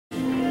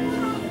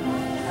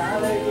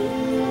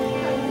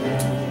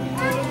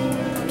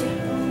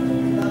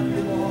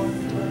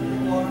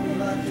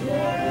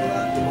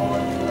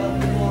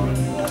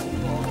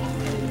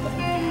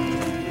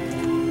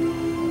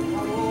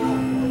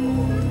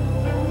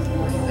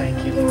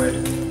Thank you, Lord.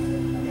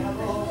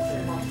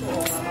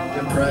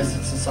 Your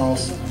presence is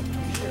awesome.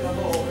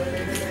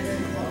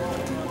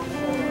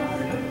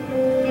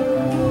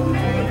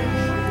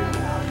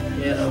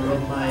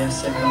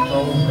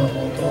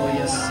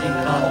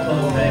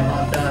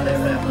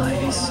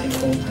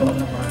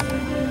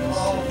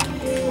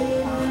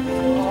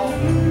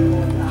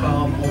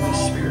 Come, Holy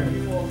Spirit.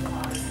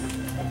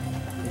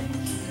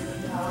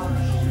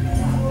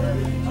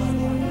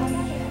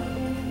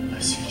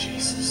 Bless you,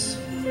 Jesus.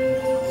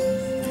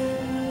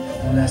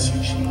 Bless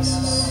you,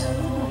 Jesus.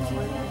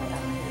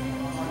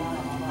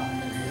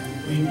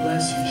 We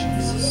bless you,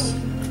 Jesus.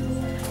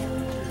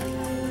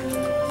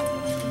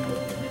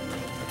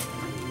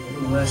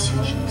 Bless you,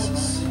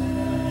 Jesus.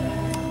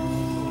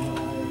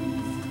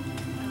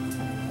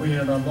 We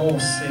are the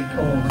most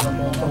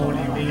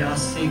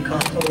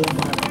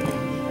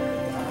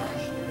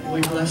we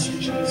bless you,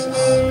 Jesus.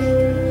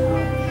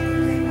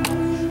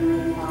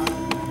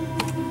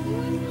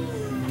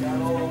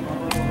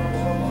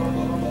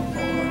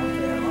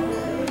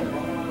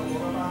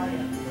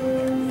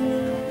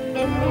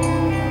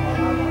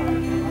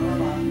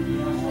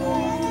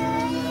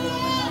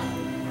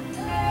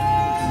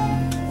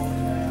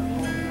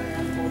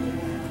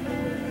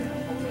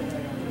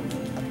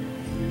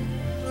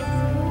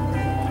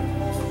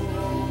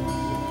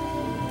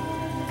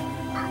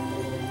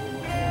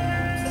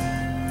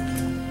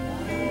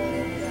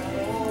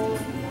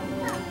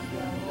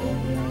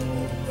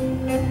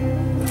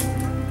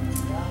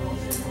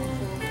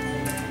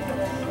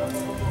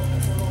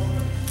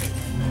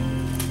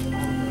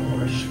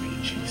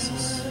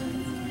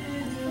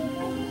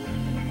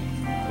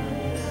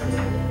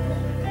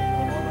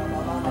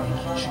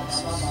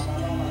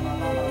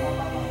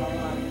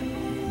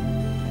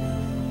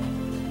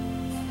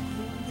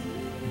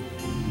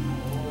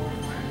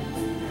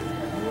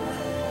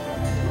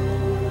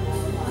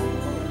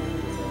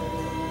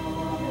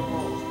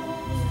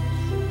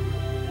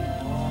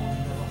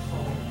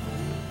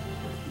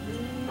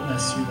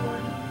 Bless you,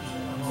 Lord.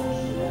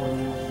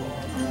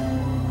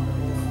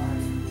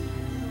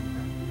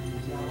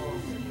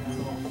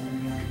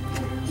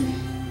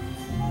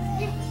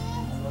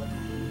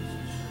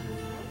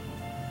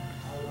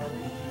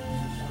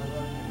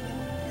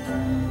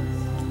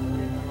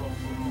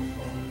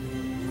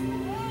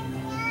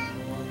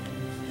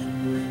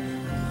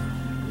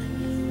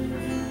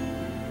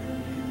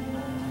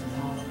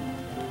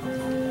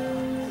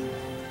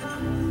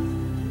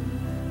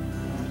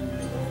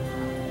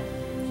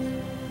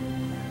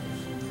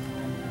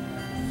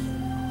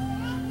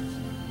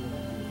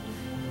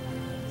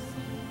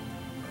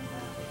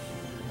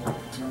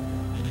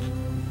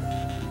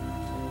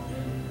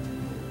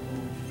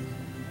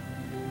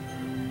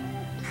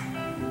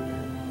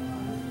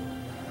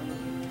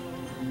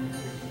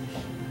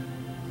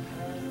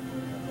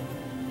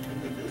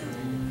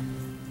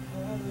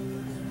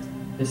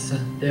 It's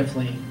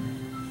definitely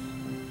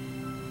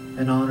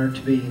an honor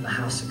to be in the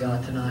house of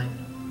God tonight.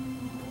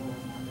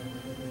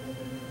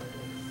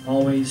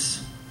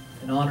 Always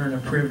an honor and a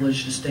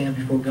privilege to stand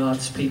before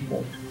God's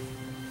people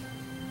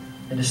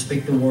and to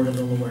speak the word of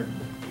the Lord.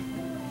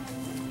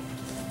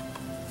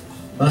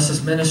 Us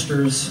as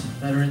ministers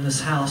that are in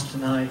this house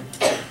tonight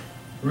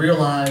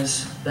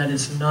realize that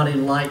it's not a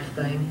light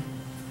thing,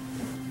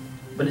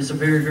 but it's a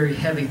very, very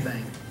heavy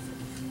thing.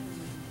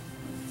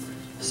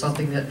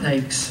 Something that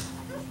takes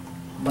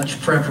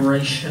much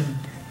preparation,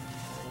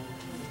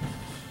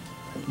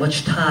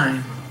 much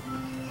time,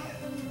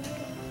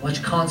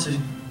 much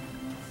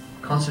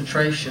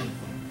concentration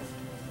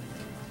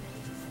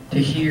to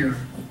hear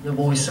the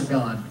voice of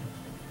God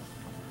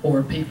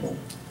for people.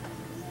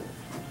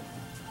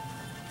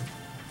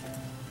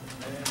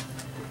 I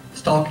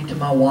was talking to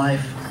my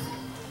wife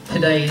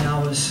today,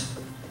 and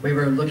we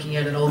were looking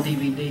at an old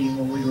DVD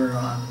when we were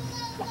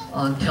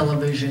on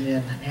television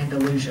in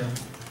Andalusia,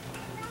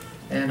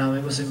 and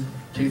it was in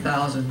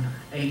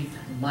 2008.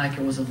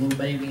 Micah was a little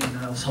baby, and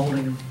I was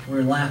holding him. We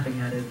were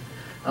laughing at it.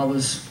 I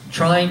was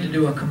trying to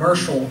do a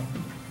commercial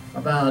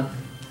about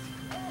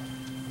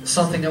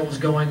something that was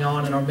going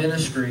on in our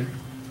ministry,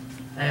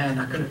 and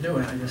I couldn't do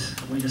it.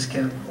 We just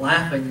kept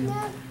laughing.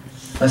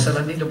 I said,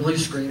 I need a blue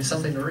screen,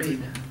 something to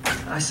read.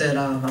 I said,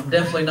 I'm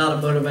definitely not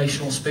a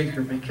motivational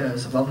speaker,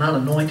 because if I'm not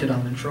anointed,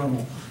 I'm in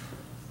trouble.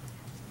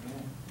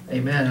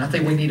 Amen. I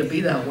think we need to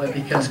be that way,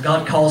 because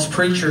God calls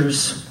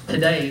preachers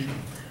today,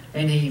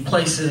 and He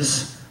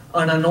places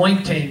an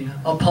anointing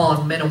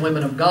upon men and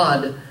women of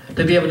God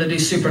to be able to do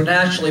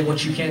supernaturally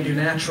what you can't do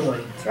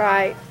naturally. That's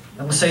right.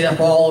 I will say that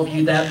for all of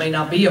you that may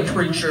not be a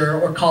preacher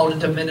or called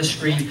into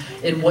ministry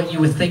in what you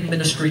would think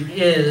ministry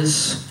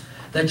is,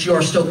 that you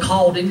are still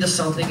called into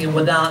something, and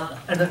without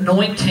an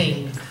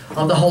anointing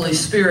of the Holy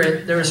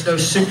Spirit, there is no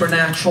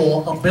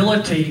supernatural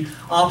ability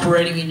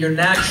operating in your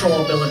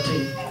natural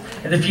ability.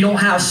 And if you don't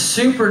have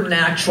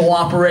supernatural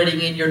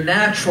operating in your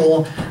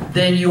natural,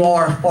 then you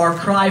are a far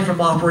cry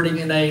from operating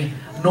in a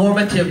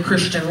normative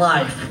Christian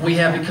life. We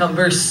have become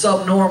very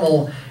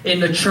subnormal in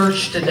the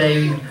church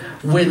today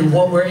with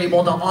what we're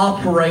able to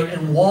operate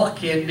and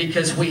walk in,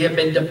 because we have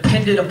been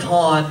dependent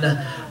upon,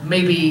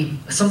 maybe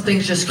some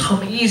things just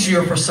come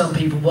easier for some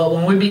people. But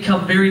when we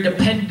become very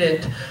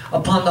dependent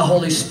upon the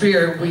Holy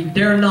Spirit, we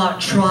dare not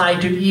try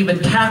to even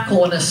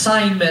tackle an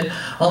assignment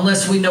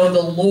unless we know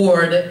the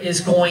Lord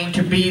is going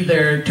to be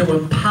there to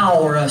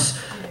empower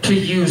us, to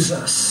use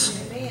us.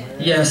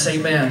 Yes,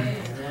 amen.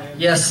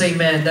 Yes,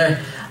 amen.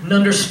 And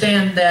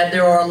understand that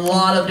there are a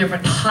lot of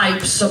different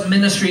types of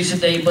ministries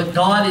today, but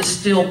God is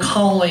still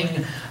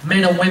calling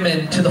men and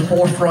women to the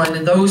forefront.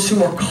 And those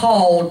who are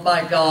called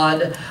by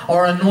God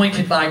are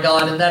anointed by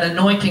God. And that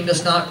anointing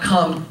does not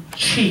come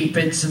cheap.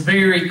 It's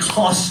very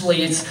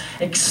costly. It's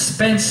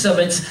expensive.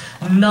 It's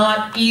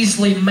not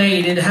easily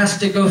made. It has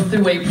to go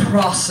through a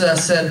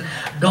process. And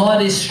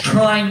God is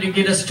trying to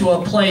get us to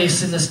a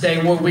place in this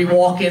day where we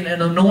walk in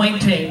an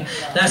anointing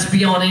that's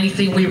beyond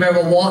anything we've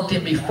ever walked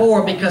in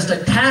before, because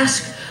the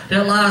task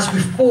that lies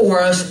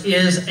before us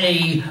is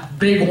a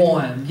big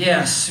one.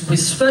 Yes,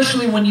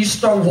 especially when you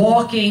start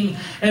walking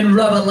in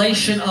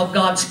revelation of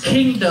God's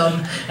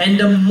kingdom. And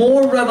the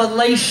more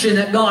revelation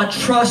that God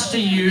trusts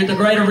to you, the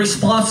greater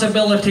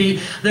responsibility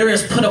there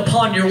is put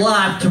upon your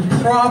life to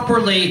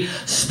properly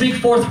speak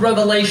forth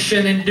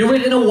revelation and do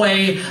it in a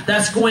way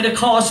that's going to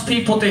cause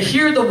people to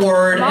hear the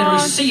word and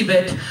receive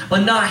it,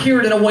 but not hear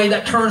it in a way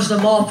that turns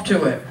them off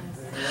to it.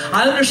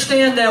 I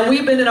understand that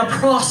we've been in a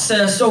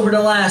process over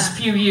the last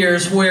few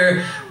years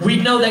where we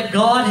know that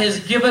God has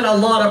given a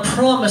lot of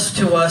promise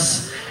to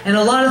us, and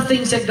a lot of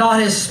things that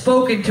God has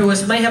spoken to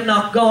us may have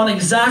not gone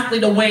exactly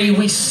the way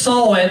we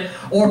saw it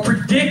or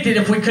predicted,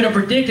 if we could have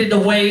predicted the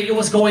way it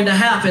was going to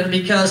happen,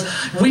 because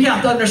we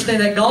have to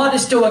understand that God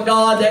is still a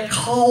God that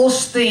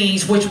calls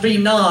things which be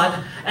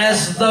not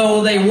as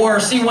though they were.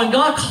 See, when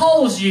God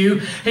calls you,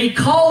 He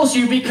calls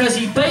you because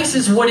He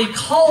bases what He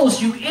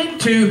calls you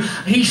into.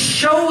 He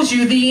shows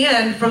you the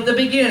end from the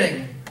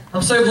beginning.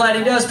 I'm so glad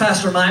He does,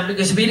 Pastor Mike,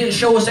 because if He didn't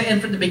show us the end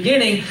from the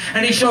beginning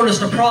and He showed us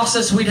the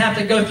process we'd have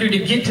to go through to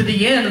get to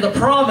the end of the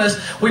promise,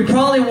 we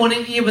probably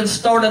wouldn't even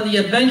start on the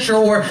adventure,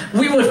 or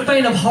we would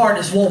faint of heart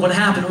is what would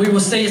happen. We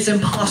would say it's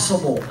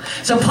impossible.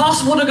 It's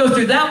impossible to go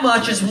through that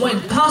much. It's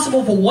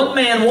impossible for one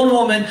man, one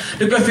woman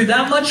to go through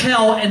that much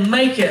hell and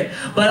make it.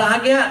 But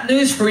I got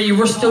news for you.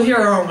 We're still here,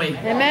 aren't we?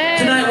 Amen.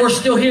 Tonight we're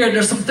still here.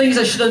 There's some things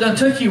that should have done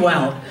took you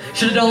out.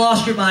 Should have done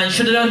lost your mind.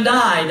 Should have done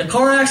died. The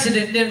car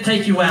accident didn't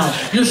take you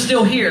out. You're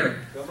still here.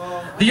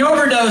 The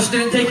overdose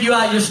didn't take you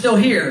out. You're still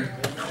here.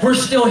 We're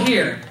still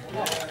here.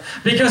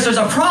 Because there's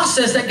a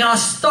process that God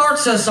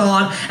starts us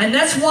on. And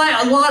that's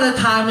why a lot of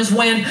times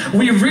when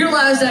we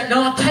realize that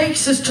God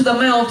takes us to the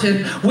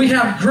mountain, we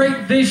have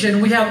great vision,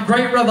 we have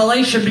great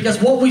revelation,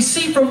 because what we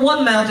see from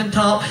one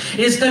mountaintop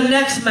is the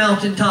next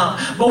mountaintop.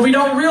 But we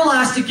don't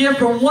realize to get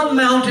from one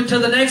mountain to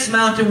the next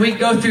mountain, we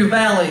go through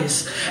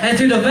valleys. And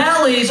through the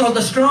valleys are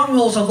the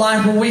strongholds of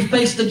life where we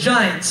face the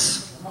giants.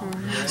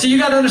 So you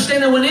got to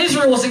understand that when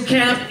Israel was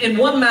encamped in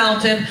one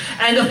mountain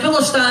and the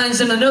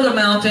Philistines in another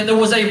mountain, there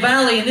was a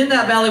valley, and in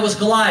that valley was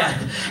Goliath.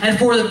 And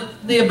for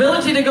the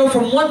ability to go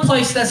from one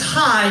place that's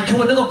high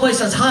to another place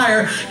that's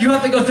higher, you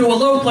have to go through a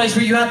low place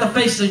where you have to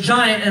face the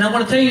giant. And I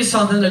want to tell you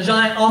something, the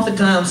giant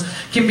oftentimes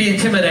can be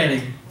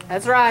intimidating.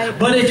 That's right.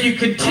 But if you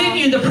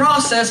continue the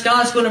process,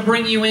 God's going to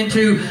bring you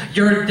into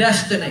your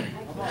destiny.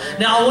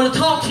 Now, I want to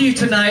talk to you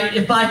tonight,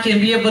 if I can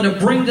be able to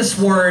bring this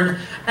word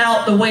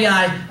out the way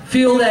I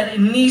feel that it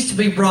needs to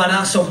be brought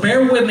out. So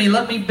bear with me.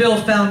 Let me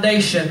build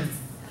foundation.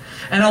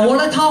 And I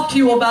want to talk to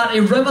you about a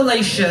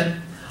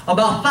revelation,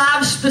 about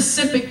 5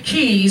 specific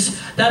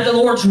keys that the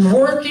Lord's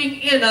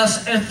working in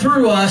us and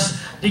through us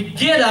to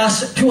get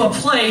us to a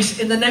place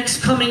in the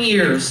next coming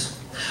years.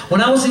 When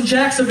I was in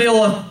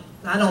Jacksonville,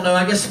 I don't know,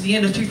 I guess at the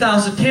end of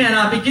 2010,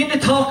 I began to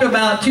talk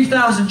about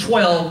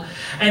 2012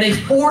 and a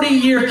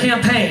 40-year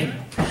campaign.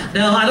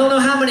 Now, I don't know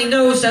how many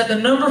knows that the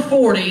number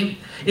 40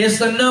 is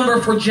the number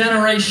for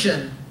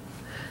generation.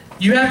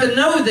 You have to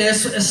know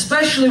this,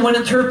 especially when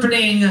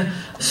interpreting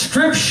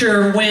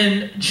Scripture.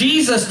 When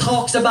Jesus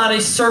talks about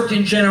a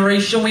certain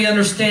generation, we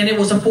understand it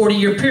was a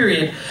 40-year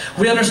period.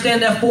 We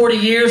understand that 40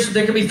 years,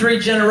 there can be 3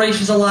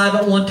 generations alive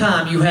at one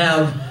time. You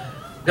have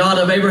God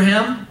of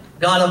Abraham,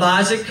 God of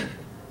Isaac,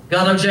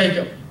 God of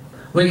Jacob.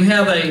 We can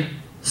have a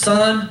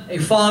son, a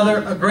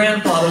father, a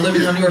grandfather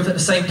living on the earth at the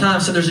same time.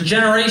 So there's a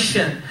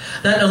generation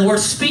that the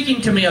Lord's speaking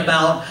to me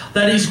about,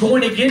 that He's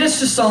going to get us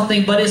to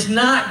something, but it's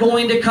not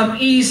going to come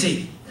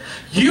easy.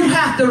 You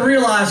have to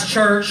realize,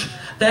 church,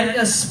 that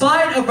in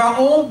spite of our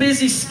own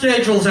busy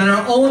schedules and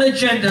our own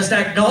agendas,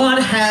 that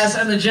God has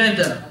an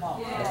agenda.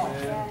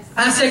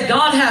 I said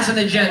God has an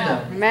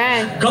agenda.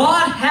 Amen.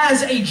 God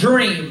has a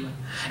dream.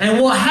 And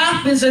what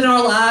happens in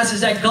our lives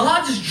is that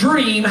God's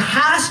dream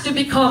has to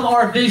become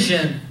our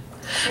vision.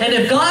 And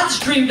if God's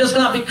dream does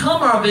not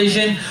become our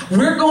vision,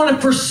 we're going to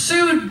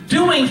pursue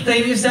doing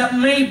things that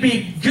may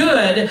be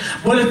good,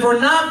 but if we're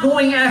not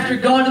going after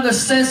God in the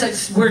sense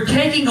that we're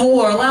taking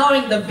hold or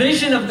allowing the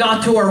vision of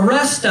God to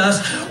arrest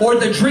us, or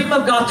the dream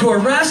of God to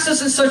arrest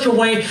us in such a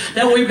way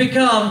that we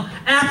become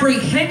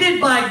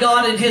apprehended by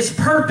God and His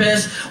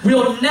purpose,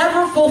 we'll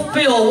never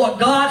fulfill what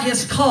God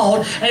has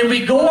called, and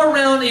we go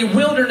around a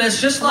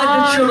wilderness just like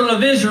the children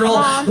of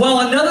Israel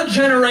while another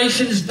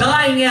generation is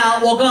dying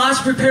out, while God's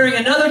preparing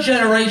another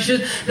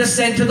generation to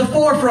send to the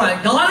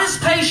forefront. God is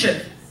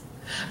patient.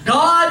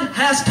 God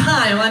has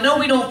time. I know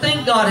we don't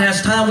think God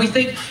has time. We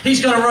think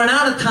He's going to run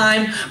out of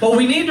time. But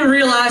we need to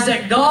realize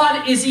that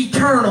God is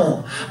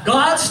eternal.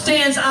 God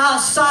stands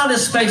outside of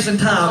space and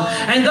time.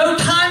 And though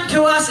time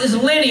to us is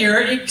linear,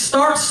 it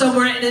starts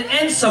somewhere and it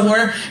ends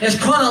somewhere. It's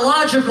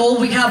chronological.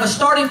 We have a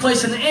starting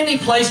place and an ending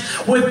place.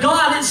 With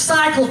God, it's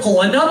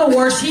cyclical. In other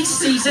words, He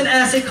sees it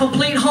as a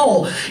complete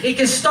whole. It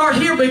can start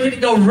here, but it can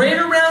go right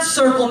around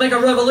circle, make a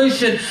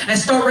revolution, and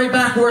start right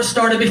back where it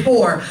started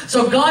before.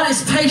 So God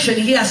is patient.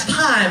 He has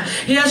time.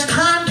 He has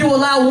time to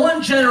allow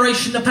one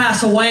generation to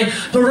pass away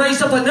to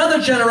raise up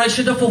another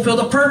generation to fulfill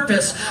the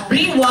purpose.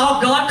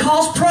 Meanwhile, God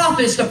calls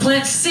prophets to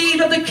plant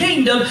seed of the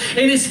kingdom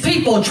in His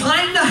people,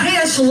 trying to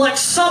hand select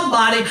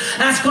somebody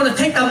that's going to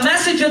take the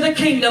message of the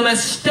kingdom and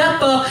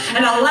step up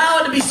and allow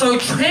it to be so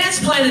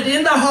transplanted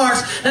in their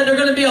hearts that they're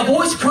going to be a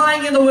voice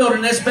crying in the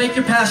wilderness, make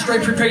your path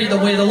straight, prepare you the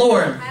way of the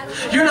Lord.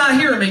 You're not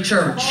hearing me,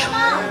 church.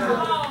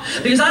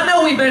 Because I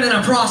know we've been in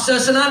a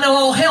process, and I know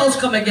all hell's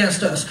come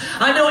against us.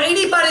 I know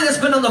anybody that's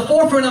been on the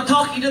forefront, I'm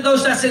talking to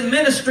those that's in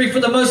ministry for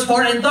the most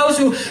part, and those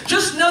who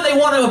just know they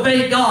want to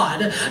obey God,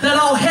 that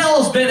all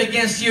hell's been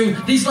against you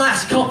these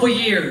last couple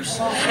years.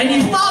 And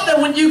you thought that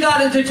when you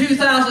got into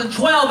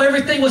 2012,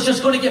 everything was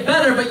just going to get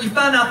better, but you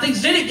found out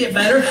things didn't get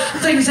better.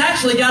 Things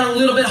actually got a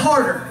little bit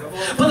harder.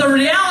 But the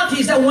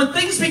reality is that when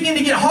things begin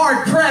to get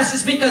hard pressed,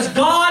 it's because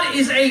God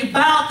is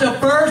about to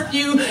birth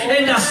you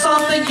into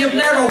something you've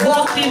never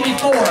walked in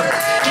before.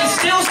 He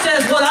still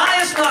says, what eye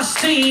has not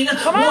seen,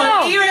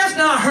 what ear has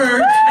not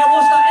heard, and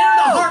what's not entered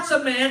the hearts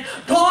of man,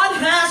 God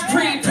has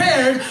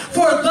prepared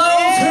for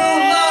those who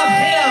love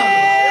Him.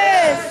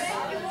 Yes.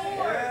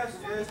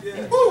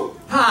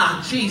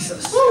 Ah,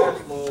 Jesus.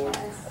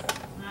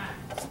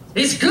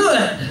 It's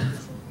good.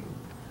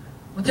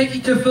 I'll take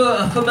you to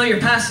a familiar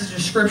passage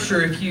of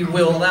Scripture, if you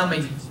will allow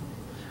me.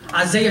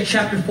 Isaiah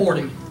chapter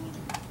 40.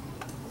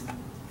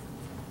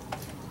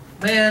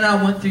 Man,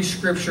 I went through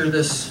Scripture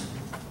these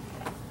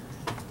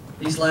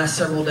last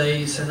several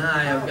days, and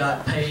I have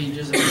got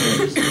pages and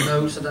pages of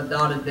notes that I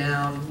dotted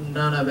down.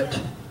 None of it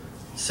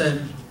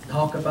said,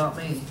 talk about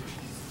me.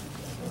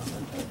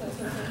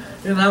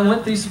 And I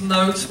went through some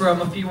notes from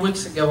a few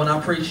weeks ago when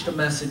I preached a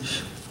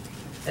message,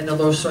 and the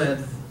Lord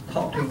said,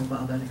 talk to him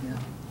about that again.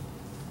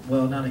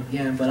 Well, not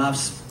again, but I've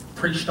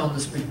preached on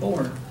this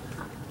before.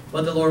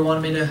 But the Lord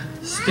wanted me to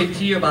speak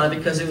to you about it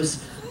because it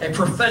was a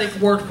prophetic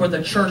word for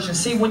the church. And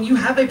see, when you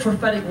have a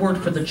prophetic word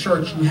for the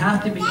church, you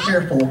have to be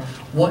careful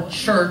what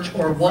church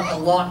or what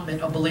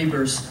allotment of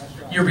believers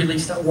you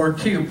release that word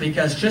to.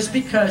 Because just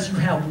because you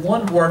have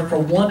one word for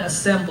one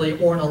assembly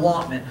or an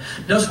allotment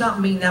does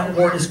not mean that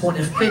word is going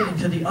to fit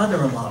into the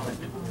other allotment.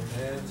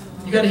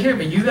 You got to hear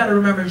me. You got to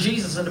remember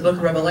Jesus in the book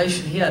of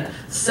Revelation. He had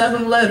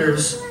 7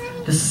 letters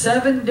to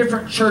 7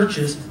 different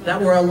churches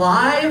that were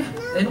alive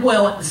and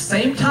well at the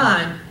same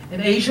time in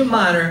Asia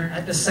Minor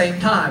at the same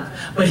time.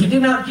 But he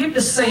did not give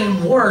the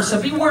same word. So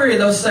be wary of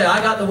those say,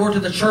 I got the word to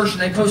the church and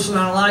they posted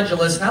on Elijah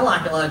list. And I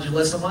like Elijah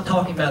list. I'm not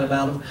talking bad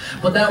about him.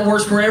 But that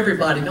word's for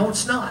everybody. No,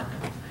 it's not.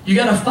 You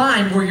got to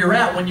find where you're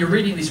at when you're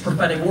reading these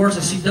prophetic words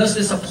and see, does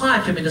this apply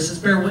to me? Does this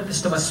bear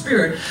witness to my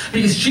spirit?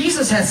 Because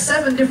Jesus has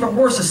 7 different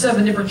words to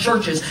 7 different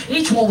churches.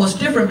 Each one was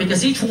different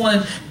because each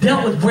one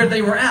dealt with where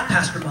they were at,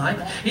 Pastor Mike.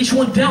 Each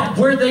one dealt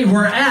where they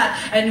were at,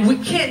 and we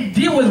can't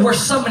deal with where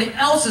somebody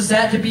else is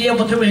at to be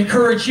able to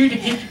encourage you to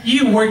get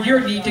you where you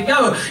need to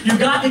go. You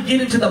got to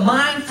get into the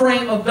mind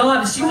frame of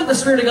God and see what the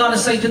Spirit of God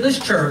is saying to this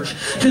church,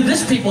 to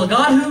this people.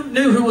 God who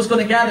knew who was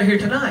going to gather here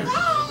tonight.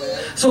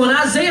 So in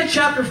Isaiah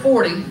chapter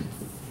 40,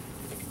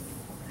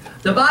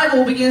 the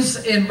Bible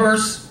begins in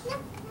verse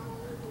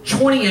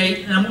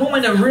 28, and I'm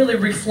going to really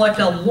reflect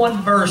on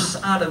one verse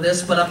out of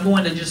this, but I'm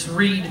going to just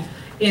read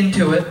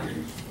into it.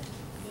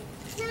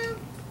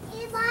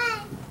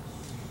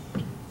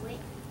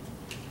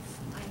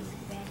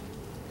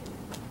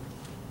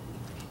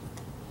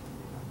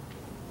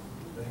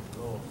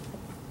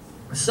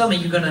 Some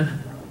of you are going to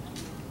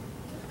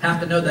have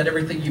to know that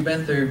everything you've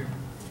been through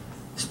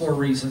is for a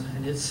reason,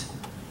 and it's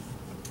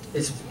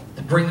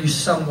to bring you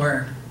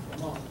somewhere.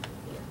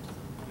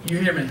 You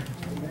hear me?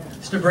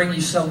 It's to bring you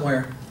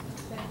somewhere.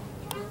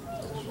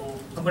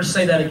 I'm going to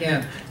say that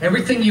again.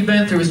 Everything you've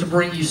been through is to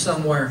bring you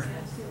somewhere.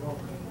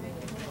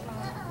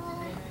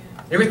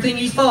 Everything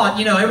you thought,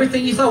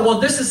 well,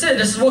 this is it.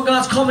 This is what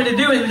God's called me to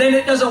do, and then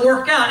it doesn't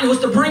work out. It was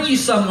to bring you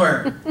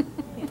somewhere.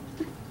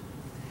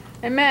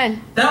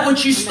 Amen. That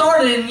which you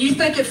started and you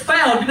think it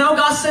failed.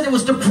 God said it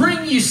was to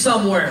bring you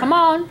somewhere. Come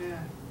on.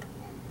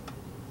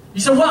 You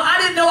say, well, I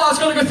didn't know I was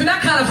going to go through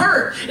that kind of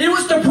hurt. It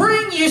was to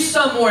bring you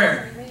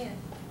somewhere.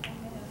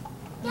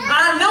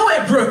 I know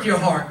it broke your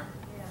heart.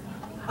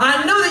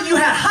 I know that you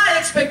had high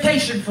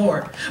expectation for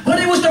it.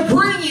 But it was to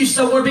bring you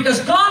somewhere because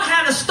God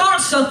had to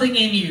start something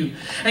in you.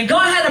 And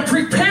God had to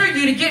prepare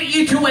you to get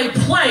you to a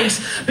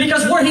place,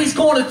 because where He's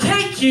going to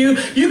take you,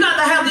 you got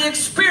to have the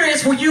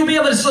experience where you'll be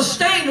able to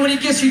sustain when He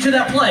gets you to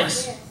that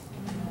place.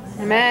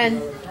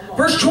 Amen.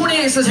 Verse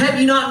 28 says, have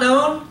you not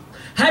known?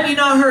 Have you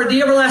not heard?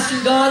 The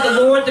everlasting God,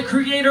 the Lord, the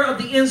creator of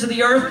the ends of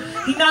the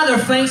earth, He neither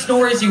faints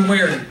nor is He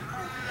weary.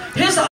 His